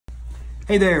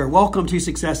Hey there, welcome to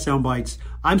Success Soundbites.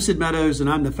 I'm Sid Meadows and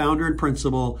I'm the founder and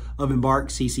principal of Embark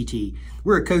CCT.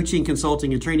 We're a coaching,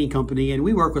 consulting, and training company, and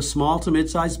we work with small to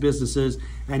mid-sized businesses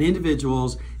and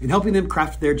individuals in helping them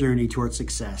craft their journey towards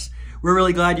success. We're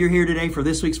really glad you're here today for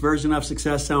this week's version of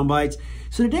Success Soundbites.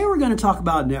 So today we're going to talk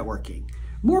about networking.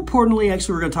 More importantly,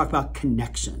 actually, we're going to talk about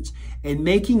connections and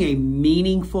making a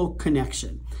meaningful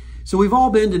connection. So we've all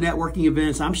been to networking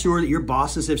events. I'm sure that your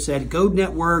bosses have said, go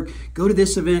network, go to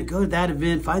this event, go to that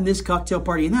event, find this cocktail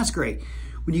party, and that's great.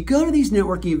 When you go to these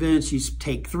networking events, you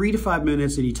take 3 to 5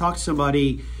 minutes and you talk to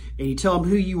somebody and you tell them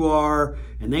who you are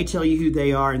and they tell you who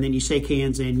they are, and then you shake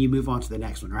hands and you move on to the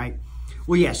next one, right?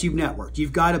 Well, yes, you've networked.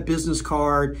 You've got a business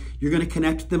card. You're going to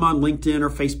connect with them on LinkedIn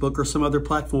or Facebook or some other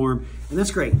platform, and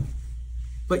that's great.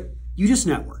 But you just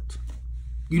networked.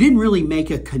 You didn't really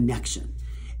make a connection.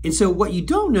 And so what you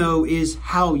don't know is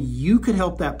how you could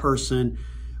help that person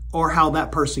or how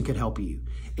that person could help you.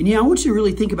 And yeah, I want you to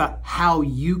really think about how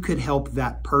you could help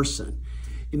that person.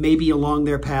 It may be along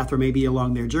their path or maybe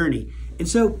along their journey. And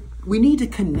so we need to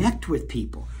connect with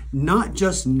people, not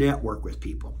just network with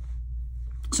people.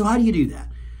 So how do you do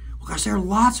that? Well, gosh, there are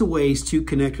lots of ways to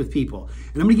connect with people.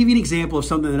 And I'm going to give you an example of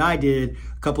something that I did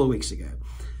a couple of weeks ago.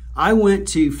 I went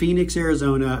to Phoenix,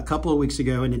 Arizona a couple of weeks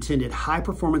ago and attended High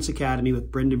Performance Academy with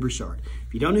Brendan Bouchard.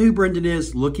 If you don't know who Brendan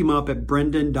is, look him up at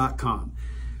brendan.com.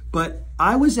 But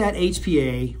I was at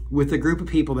HPA with a group of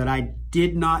people that I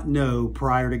did not know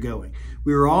prior to going.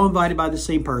 We were all invited by the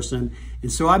same person. And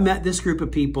so I met this group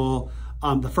of people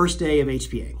the first day of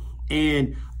HPA.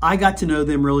 And I got to know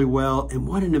them really well. And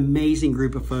what an amazing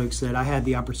group of folks that I had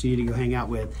the opportunity to go hang out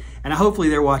with. And hopefully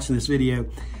they're watching this video.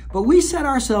 But we set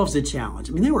ourselves a challenge.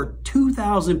 I mean, there were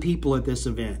 2,000 people at this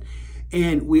event.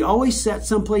 And we always sat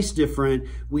someplace different.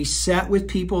 We sat with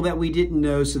people that we didn't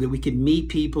know so that we could meet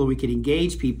people and we could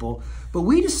engage people. But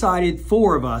we decided,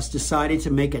 4 of us decided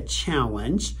to make a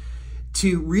challenge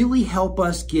to really help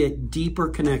us get deeper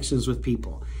connections with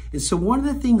people. And so one of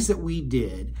the things that we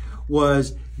did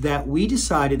was that we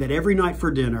decided that every night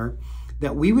for dinner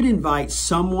that we would invite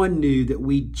someone new that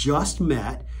we just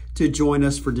met to join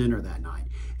us for dinner that night.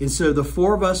 And so the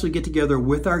 4 of us would get together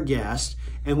with our guests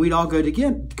and we'd all go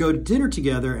to dinner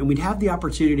together, and we'd have the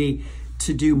opportunity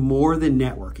to do more than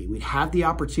networking. We'd have the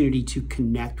opportunity to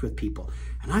connect with people.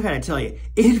 And I got to tell you,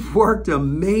 it worked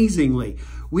amazingly.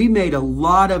 We made a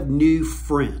lot of new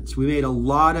friends. We made a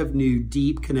lot of new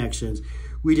deep connections.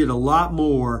 We did a lot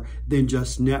more than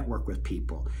just network with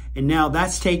people. And now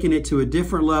that's taken it to a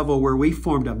different level where we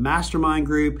formed a mastermind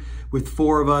group with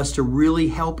 4 of us to really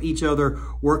help each other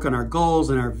work on our goals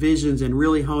and our visions and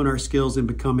really hone our skills in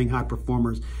becoming high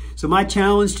performers. So my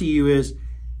challenge to you is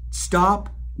stop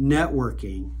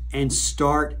networking and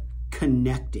start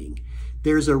connecting.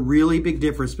 There's a really big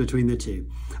difference between the two.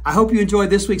 I hope you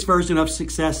enjoyed this week's version of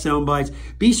Success Soundbites.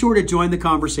 Be sure to join the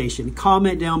conversation.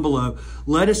 Comment down below.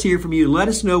 Let us hear from you. Let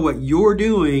us know what you're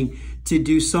doing to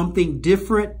do something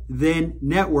different than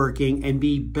networking and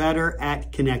be better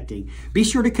at connecting. Be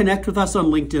sure to connect with us on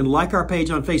LinkedIn, like our page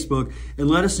on Facebook, and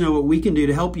let us know what we can do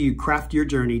to help you craft your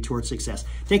journey towards success.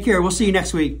 Take care. We'll see you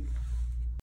next week.